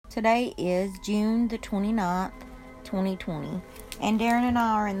Today is June the 29th, 2020, and Darren and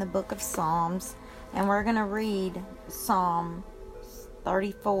I are in the book of Psalms, and we're going to read Psalm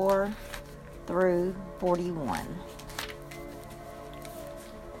 34 through 41.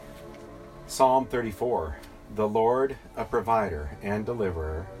 Psalm 34. The Lord, a provider and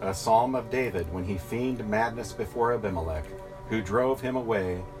deliverer, a psalm of David when he feigned madness before Abimelech, who drove him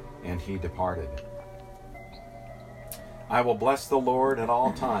away, and he departed. I will bless the Lord at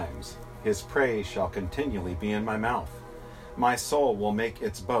all times. His praise shall continually be in my mouth. My soul will make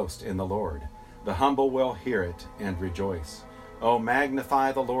its boast in the Lord. The humble will hear it and rejoice. O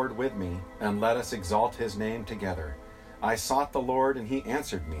magnify the Lord with me, and let us exalt his name together. I sought the Lord, and he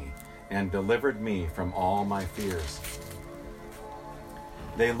answered me, and delivered me from all my fears.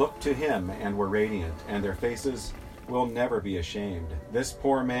 They looked to him and were radiant, and their faces will never be ashamed. This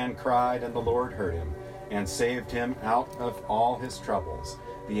poor man cried, and the Lord heard him, and saved him out of all his troubles.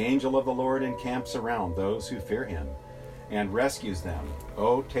 The angel of the Lord encamps around those who fear him, and rescues them.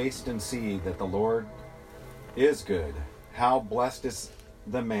 O taste and see that the Lord is good. How blessed is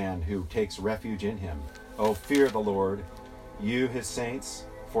the man who takes refuge in him. O fear the Lord, you his saints,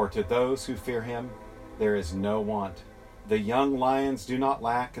 for to those who fear him there is no want. The young lions do not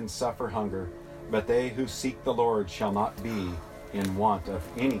lack and suffer hunger, but they who seek the Lord shall not be in want of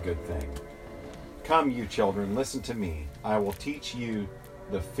any good thing. Come, you children, listen to me. I will teach you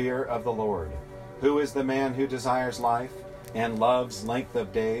the fear of the Lord. Who is the man who desires life and loves length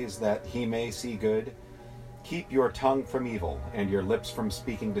of days, that he may see good? Keep your tongue from evil and your lips from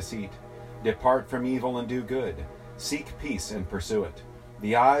speaking deceit. Depart from evil and do good. Seek peace and pursue it.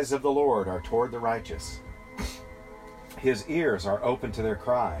 The eyes of the Lord are toward the righteous. His ears are open to their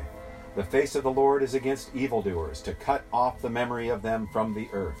cry. The face of the Lord is against evildoers, to cut off the memory of them from the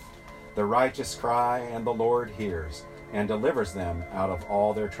earth. The righteous cry, and the Lord hears, and delivers them out of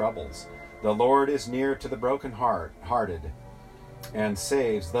all their troubles. The Lord is near to the broken-hearted, and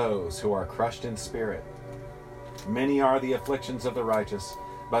saves those who are crushed in spirit. Many are the afflictions of the righteous,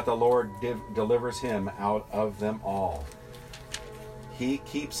 but the Lord delivers him out of them all. He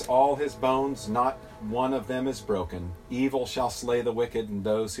keeps all his bones, not one of them is broken. Evil shall slay the wicked, and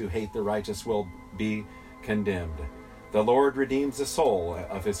those who hate the righteous will be condemned. The Lord redeems the soul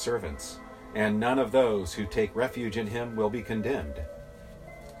of his servants, and none of those who take refuge in him will be condemned.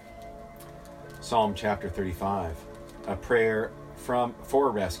 Psalm chapter 35, a prayer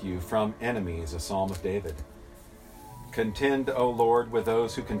for rescue from enemies, a psalm of David. Contend, O Lord, with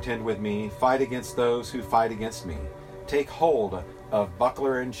those who contend with me. Fight against those who fight against me. Take hold of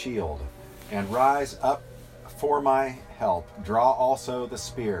buckler and shield, and rise up for my help. Draw also the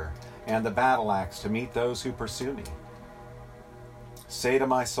spear and the battle axe to meet those who pursue me. Say to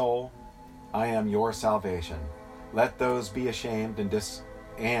my soul, I am your salvation. Let those be ashamed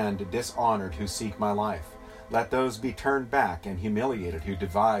and dishonored who seek my life. Let those be turned back and humiliated who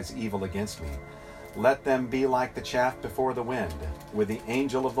devise evil against me. Let them be like the chaff before the wind, with the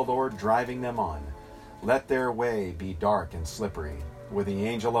angel of the Lord driving them on. Let their way be dark and slippery, with the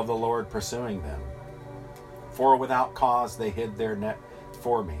angel of the Lord pursuing them. For without cause they hid their net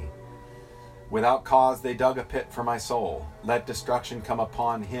for me. Without cause they dug a pit for my soul. Let destruction come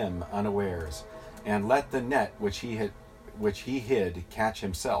upon him unawares, and let the net which he hid catch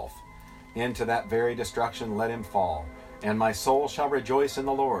himself. Into that very destruction let him fall. And my soul shall rejoice in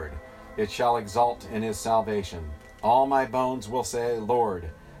the Lord. It shall exult in his salvation. All my bones will say, Lord,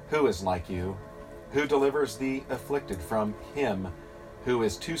 who is like you? Who delivers the afflicted from him who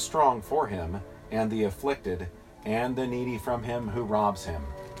is too strong for him, and the afflicted and the needy from him who robs him?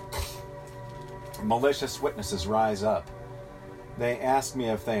 Malicious witnesses rise up. They ask me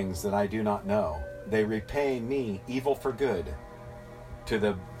of things that I do not know. They repay me evil for good, to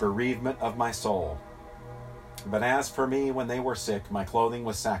the bereavement of my soul. But as for me, when they were sick, my clothing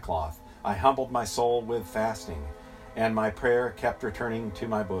was sackcloth. I humbled my soul with fasting, and my prayer kept returning to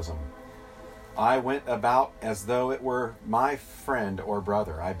my bosom. I went about as though it were my friend or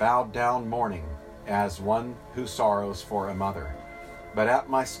brother. I bowed down mourning, as one who sorrows for a mother. But at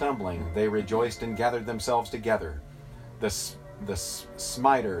my stumbling they rejoiced and gathered themselves together. The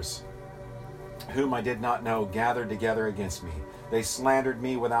smiters, whom I did not know, gathered together against me. They slandered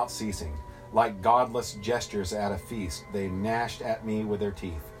me without ceasing. Like godless gestures at a feast, they gnashed at me with their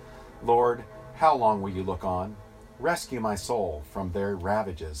teeth. Lord, how long will you look on? Rescue my soul from their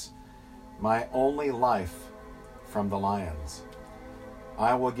ravages, my only life from the lions.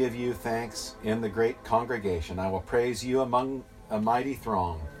 I will give you thanks in the great congregation. I will praise you among a mighty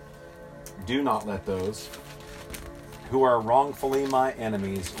throng. Do not let those who are wrongfully my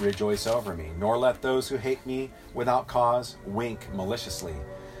enemies rejoice over me, nor let those who hate me without cause wink maliciously.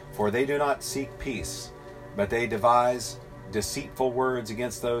 For they do not seek peace, but they devise deceitful words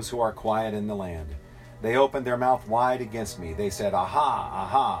against those who are quiet in the land. They opened their mouth wide against me. They said, Aha,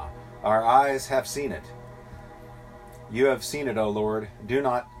 aha, our eyes have seen it. You have seen it, O Lord. Do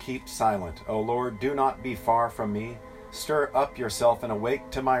not keep silent. O Lord, do not be far from me. Stir up yourself and awake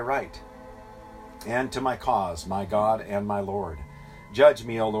to my right and to my cause, my God and my Lord. Judge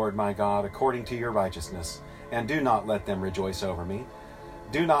me, O Lord my God, according to your righteousness, and do not let them rejoice over me.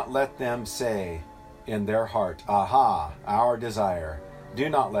 Do not let them say in their heart, Aha, our desire. Do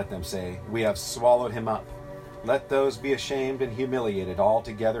not let them say, We have swallowed him up. Let those be ashamed and humiliated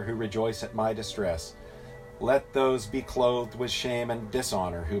altogether who rejoice at my distress. Let those be clothed with shame and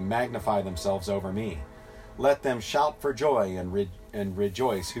dishonor who magnify themselves over me. Let them shout for joy and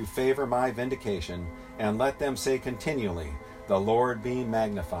rejoice who favor my vindication, and let them say continually, The Lord be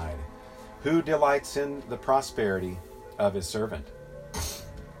magnified, who delights in the prosperity of his servant.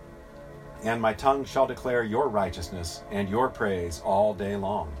 And my tongue shall declare your righteousness and your praise all day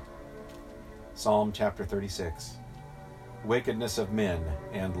long. Psalm chapter 36. Wickedness of men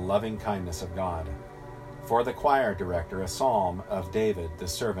and loving kindness of God. For the choir director, a psalm of David, the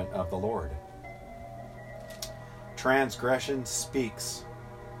servant of the Lord. Transgression speaks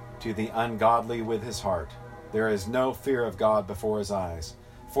to the ungodly with his heart. There is no fear of God before his eyes,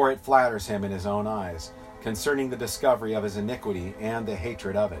 for it flatters him in his own eyes, concerning the discovery of his iniquity and the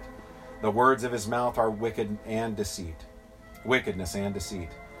hatred of it. The words of his mouth are wickedness and deceit.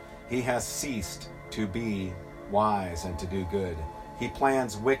 He has ceased to be wise and to do good. He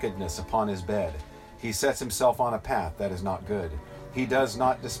plans wickedness upon his bed. He sets himself on a path that is not good. He does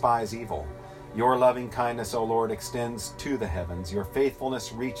not despise evil. Your loving kindness, O Lord, extends to the heavens. Your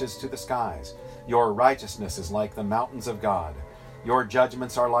faithfulness reaches to the skies. Your righteousness is like the mountains of God. Your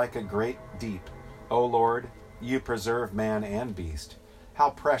judgments are like a great deep. O Lord, you preserve man and beast. How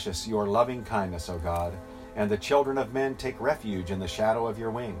precious your loving kindness, O God! And the children of men take refuge in the shadow of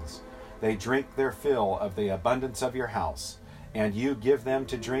your wings. They drink their fill of the abundance of your house, and you give them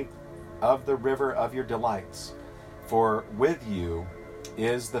to drink of the river of your delights. For with you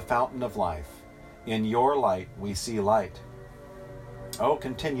is the fountain of life. In your light we see light. Oh,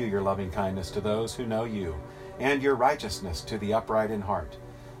 continue your loving kindness to those who know you, and your righteousness to the upright in heart.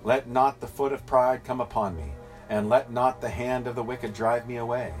 Let not the foot of pride come upon me, and let not the hand of the wicked drive me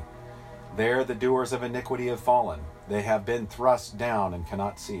away. There the doers of iniquity have fallen. They have been thrust down and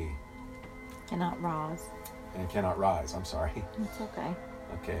cannot see. Cannot rise. And cannot rise, I'm sorry. It's okay.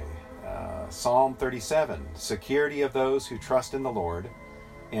 Okay. Psalm 37, security of those who trust in the Lord,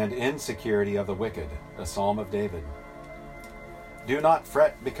 and insecurity of the wicked, a psalm of David. Do not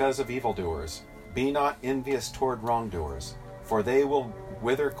fret because of evildoers. Be not envious toward wrongdoers, for they will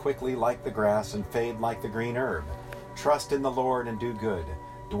wither quickly like the grass and fade like the green herb. Trust in the Lord and do good.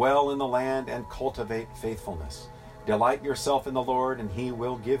 Dwell in the land and cultivate faithfulness. Delight yourself in the Lord, and he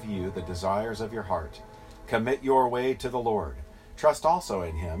will give you the desires of your heart. Commit your way to the Lord. Trust also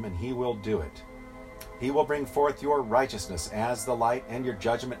in him, and he will do it. He will bring forth your righteousness as the light and your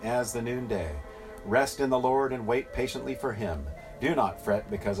judgment as the noonday. Rest in the Lord and wait patiently for him. Do not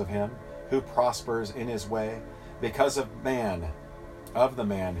fret because of him who prospers in his way, because of the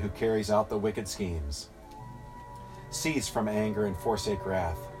man who carries out the wicked schemes. Cease from anger and forsake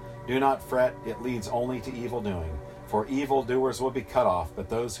wrath. Do not fret, it leads only to evil doing. For evildoers will be cut off, but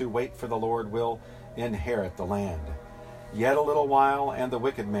those who wait for the Lord will inherit the land. Yet a little while, and the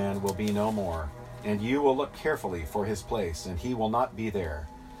wicked man will be no more, and you will look carefully for his place, and he will not be there.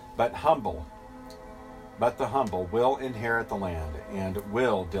 But the humble will inherit the land, and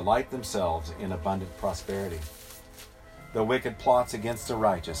will delight themselves in abundant prosperity. The wicked plots against the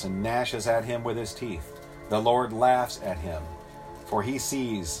righteous, and gnashes at him with his teeth. The Lord laughs at him, for he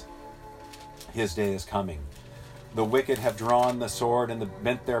sees his day is coming. The wicked have drawn the sword and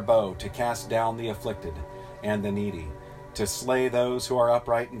bent their bow to cast down the afflicted and the needy, to slay those who are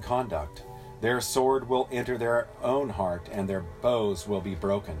upright in conduct. Their sword will enter their own heart, and their bows will be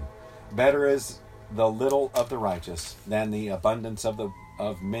broken. Better is the little of the righteous than the abundance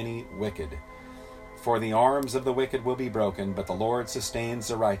of many wicked. For the arms of the wicked will be broken, but the Lord sustains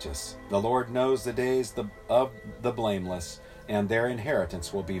the righteous. The Lord knows the days of the blameless, and their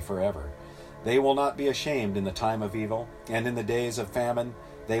inheritance will be forever. They will not be ashamed in the time of evil, and in the days of famine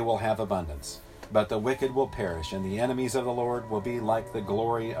they will have abundance. But the wicked will perish, and the enemies of the Lord will be like the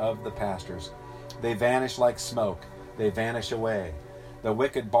glory of the pastures. They vanish like smoke, they vanish away. The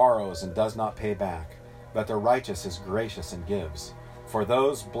wicked borrows and does not pay back, but the righteous is gracious and gives. For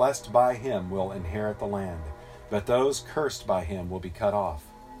those blessed by him will inherit the land, but those cursed by him will be cut off.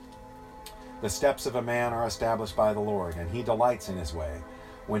 The steps of a man are established by the Lord, and he delights in his way.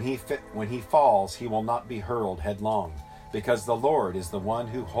 When he falls, he will not be hurled headlong, because the Lord is the one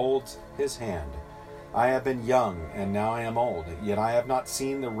who holds his hand. I have been young, and now I am old, yet I have not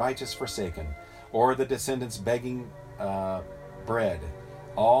seen the righteous forsaken, or the descendants begging bread.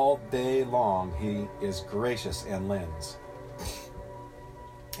 All day long he is gracious and lends,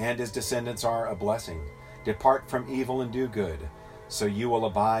 and his descendants are a blessing. Depart from evil and do good, so you will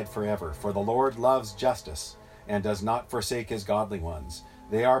abide forever. For the Lord loves justice, and does not forsake his godly ones.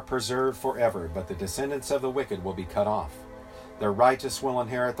 They are preserved forever, but the descendants of the wicked will be cut off. The righteous will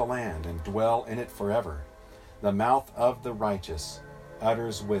inherit the land, and dwell in it forever. The mouth of the righteous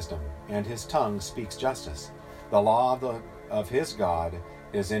utters wisdom, and his tongue speaks justice. The law of his God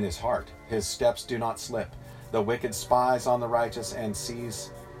is in his heart. His steps do not slip. The wicked spies on the righteous and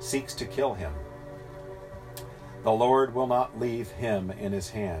seeks to kill him. The Lord will not leave him in his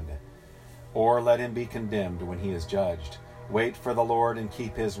hand, or let him be condemned when he is judged. Wait for the Lord and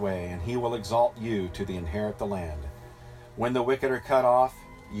keep his way, and he will exalt you to inherit the land. When the wicked are cut off,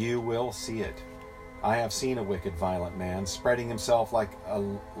 you will see it. I have seen a wicked, violent man spreading himself like a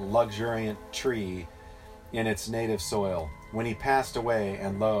luxuriant tree in its native soil. When he passed away,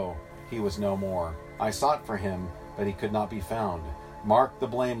 and lo, he was no more. I sought for him, but he could not be found. Mark the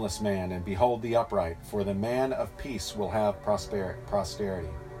blameless man, and behold the upright, for the man of peace will have posterity.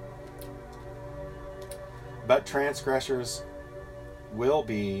 But transgressors will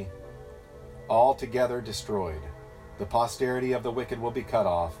be altogether destroyed. The posterity of the wicked will be cut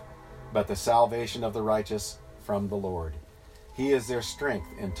off, but the salvation of the righteous from the Lord. He is their strength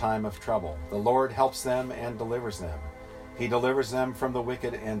in time of trouble. The Lord helps them and delivers them. He delivers them from the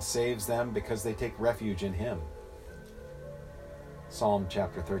wicked and saves them because they take refuge in him. Psalm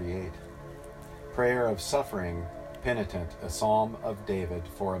chapter 38. Prayer of suffering penitent, a psalm of David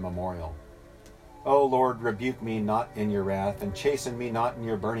for a memorial. O Lord, rebuke me not in your wrath, and chasten me not in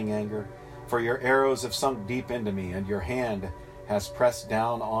your burning anger. For your arrows have sunk deep into me, and your hand has pressed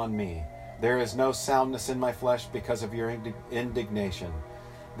down on me. There is no soundness in my flesh because of your indignation.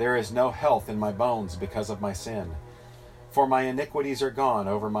 There is no health in my bones because of my sin. For my iniquities are gone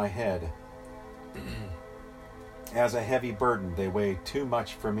over my head. As a heavy burden they weigh too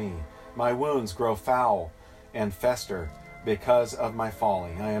much for me. My wounds grow foul and fester because of my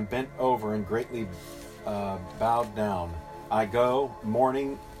folly. I am bent over and greatly bowed down. I go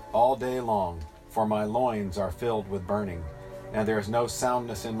mourning all day long, for my loins are filled with burning, and there is no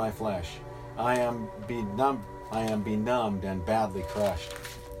soundness in my flesh. I am benumbed and badly crushed.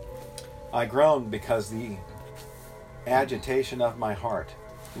 I groan because the agitation of my heart.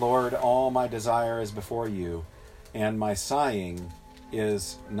 Lord, all my desire is before you, and my sighing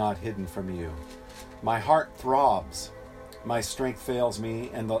is not hidden from you. My heart throbs, my strength fails me,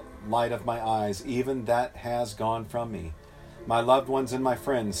 and the light of my eyes, even that has gone from me. My loved ones and my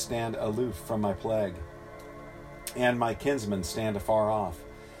friends stand aloof from my plague, and my kinsmen stand afar off.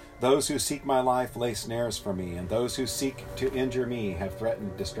 Those who seek my life lay snares for me, and those who seek to injure me have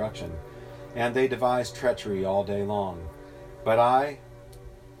threatened destruction, and they devise treachery all day long. But I,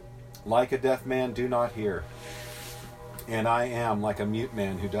 like a deaf man, do not hear, and I am like a mute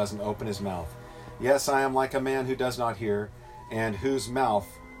man who doesn't open his mouth. Yes, I am like a man who does not hear, and whose mouth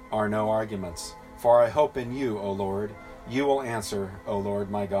are no arguments. For I hope in you, O Lord. You will answer, O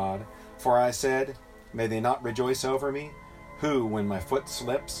Lord my God. For I said, may they not rejoice over me, who, when my foot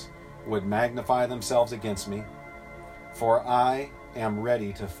slips, would magnify themselves against me. For I am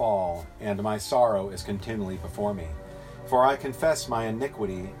ready to fall, and my sorrow is continually before me. For I confess my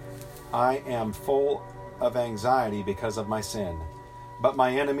iniquity. I am full of anxiety because of my sin. But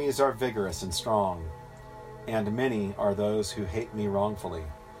my enemies are vigorous and strong, and many are those who hate me wrongfully.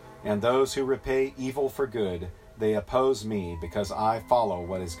 And those who repay evil for good, they oppose me because I follow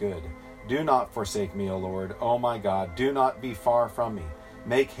what is good. Do not forsake me, O Lord, O my God. Do not be far from me.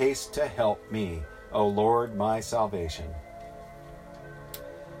 Make haste to help me, O Lord, my salvation.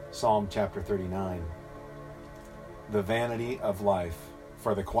 Psalm chapter 39. The vanity of life.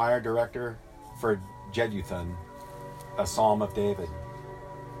 For the choir director, for Jeduthun, a psalm of David.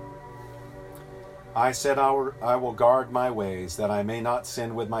 I said, I will guard my ways, that I may not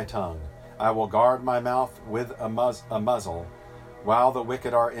sin with my tongue. I will guard my mouth with a muzzle, while the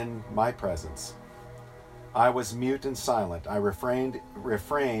wicked are in my presence. I was mute and silent. I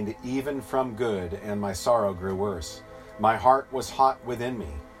refrained even from good, and my sorrow grew worse. My heart was hot within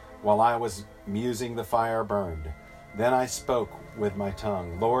me. While I was musing, the fire burned. Then I spoke with my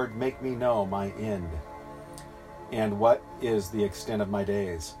tongue. Lord, make me know my end, and what is the extent of my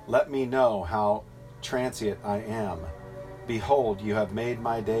days. Let me know how transient I am. Behold, you have made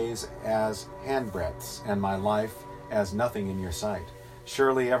my days as handbreadths, and my life as nothing in your sight.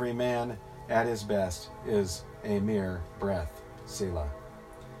 Surely every man at his best is a mere breath. Selah.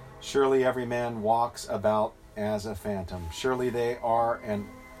 Surely every man walks about as a phantom. Surely they are an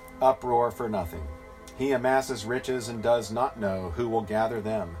uproar for nothing. He amasses riches and does not know who will gather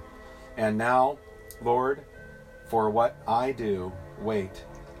them. And now, Lord, for what I do, wait.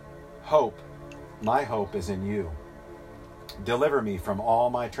 Hope, my hope is in you. Deliver me from all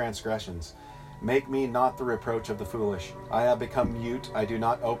my transgressions. Make me not the reproach of the foolish. I have become mute, I do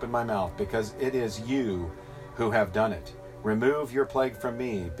not open my mouth, because it is you who have done it. Remove your plague from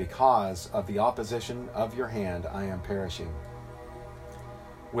me. Because of the opposition of your hand, I am perishing.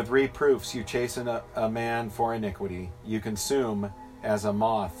 With reproofs you chasten a man for iniquity. You consume as a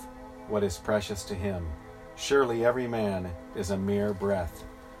moth what is precious to him. Surely every man is a mere breath.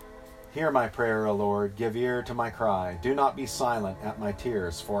 Hear my prayer, O Lord. Give ear to my cry. Do not be silent at my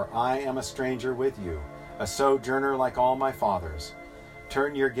tears, for I am a stranger with you, a sojourner like all my fathers.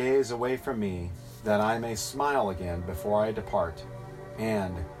 Turn your gaze away from me, that I may smile again before I depart,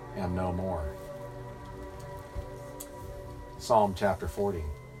 and am no more. Psalm chapter 40.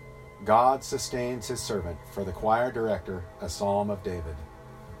 God sustains his servant. For the choir director, a psalm of David.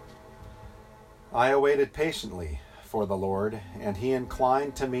 I awaited patiently for the Lord, and he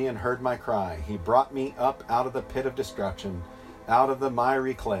inclined to me and heard my cry. He brought me up out of the pit of destruction, out of the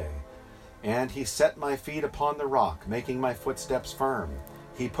miry clay. And he set my feet upon the rock, making my footsteps firm.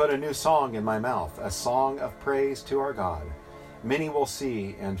 He put a new song in my mouth, a song of praise to our God. Many will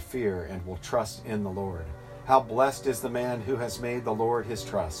see and fear and will trust in the Lord. How blessed is the man who has made the Lord his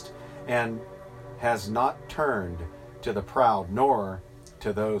trust, and has not turned to the proud, nor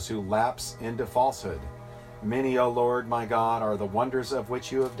to those who lapse into falsehood. Many, O Lord my God, are the wonders of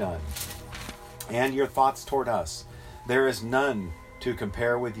which you have done, and your thoughts toward us. There is none to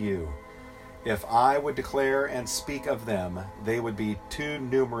compare with you. If I would declare and speak of them, they would be too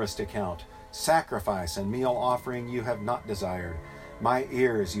numerous to count. Sacrifice and meal offering you have not desired. My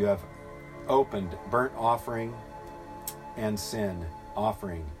ears you have opened. Burnt offering and sin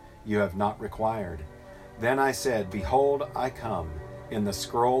offering you have not required. Then I said, Behold, I come. In the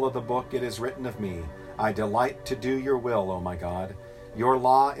scroll of the book it is written of me, I delight to do your will, O my God. Your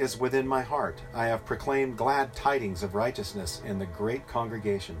law is within my heart. I have proclaimed glad tidings of righteousness in the great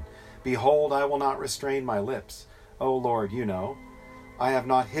congregation. Behold, I will not restrain my lips. O Lord, you know. I have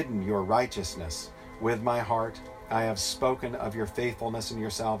not hidden your righteousness with my heart. I have spoken of your faithfulness and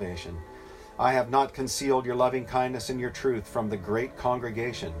your salvation. I have not concealed your loving kindness and your truth from the great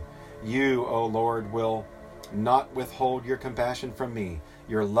congregation. You, O Lord, will not withhold your compassion from me.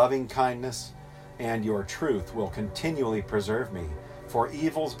 Your loving kindness and your truth will continually preserve me. For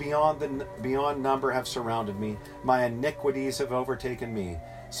evils beyond number have surrounded me. My iniquities have overtaken me,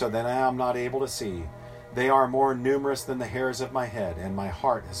 so that I am not able to see. They are more numerous than the hairs of my head, and my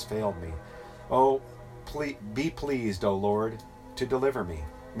heart has failed me. Oh, be pleased, O Lord, to deliver me.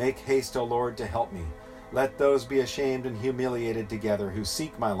 Make haste, O Lord, to help me. Let those be ashamed and humiliated together who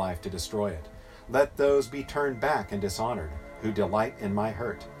seek my life to destroy it. Let those be turned back and dishonored who delight in my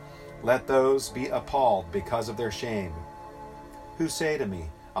hurt. Let those be appalled because of their shame, who say to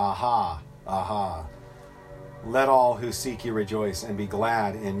me, Aha, aha. Let all who seek you rejoice and be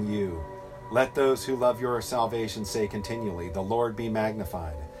glad in you. Let those who love your salvation say continually, The Lord be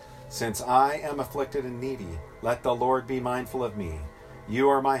magnified. Since I am afflicted and needy, let the Lord be mindful of me. You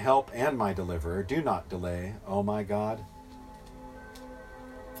are my help and my deliverer. Do not delay, O my God.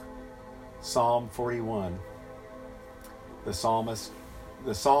 Psalm 41. The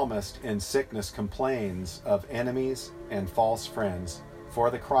psalmist in sickness complains of enemies and false friends.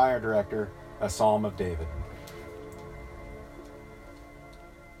 For the choir director, a psalm of David.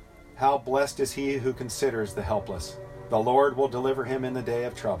 How blessed is he who considers the helpless. The Lord will deliver him in the day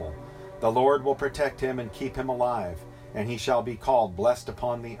of trouble. The Lord will protect him and keep him alive, and he shall be called blessed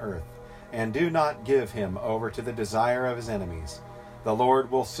upon the earth. And do not give him over to the desire of his enemies. The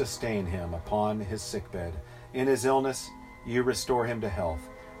Lord will sustain him upon his sickbed. In his illness you restore him to health.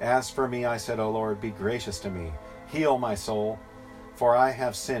 As for me, I said, O Lord, be gracious to me. Heal my soul, for I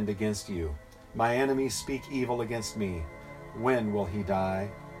have sinned against you. My enemies speak evil against me. When will he die,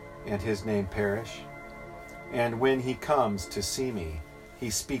 and his name perish? And when he comes to see me,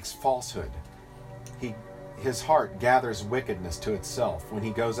 he speaks falsehood. His heart gathers wickedness to itself. When he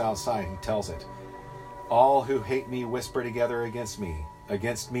goes outside, he tells it. All who hate me whisper together against me.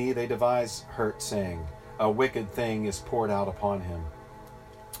 Against me they devise hurt, saying, A wicked thing is poured out upon him,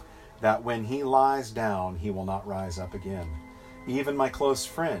 that when he lies down, he will not rise up again. Even my close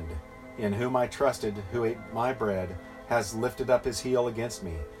friend, in whom I trusted, who ate my bread, has lifted up his heel against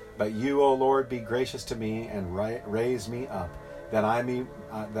me. But you, O Lord, be gracious to me and raise me up. that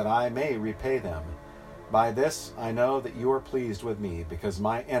I may repay them. By this I know that you are pleased with me, because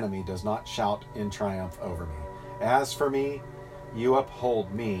my enemy does not shout in triumph over me. As for me, you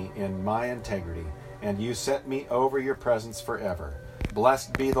uphold me in my integrity, and you set me over your presence forever.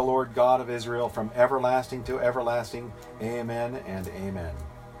 Blessed be the Lord God of Israel from everlasting to everlasting. Amen and amen.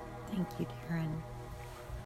 Thank you, Darren.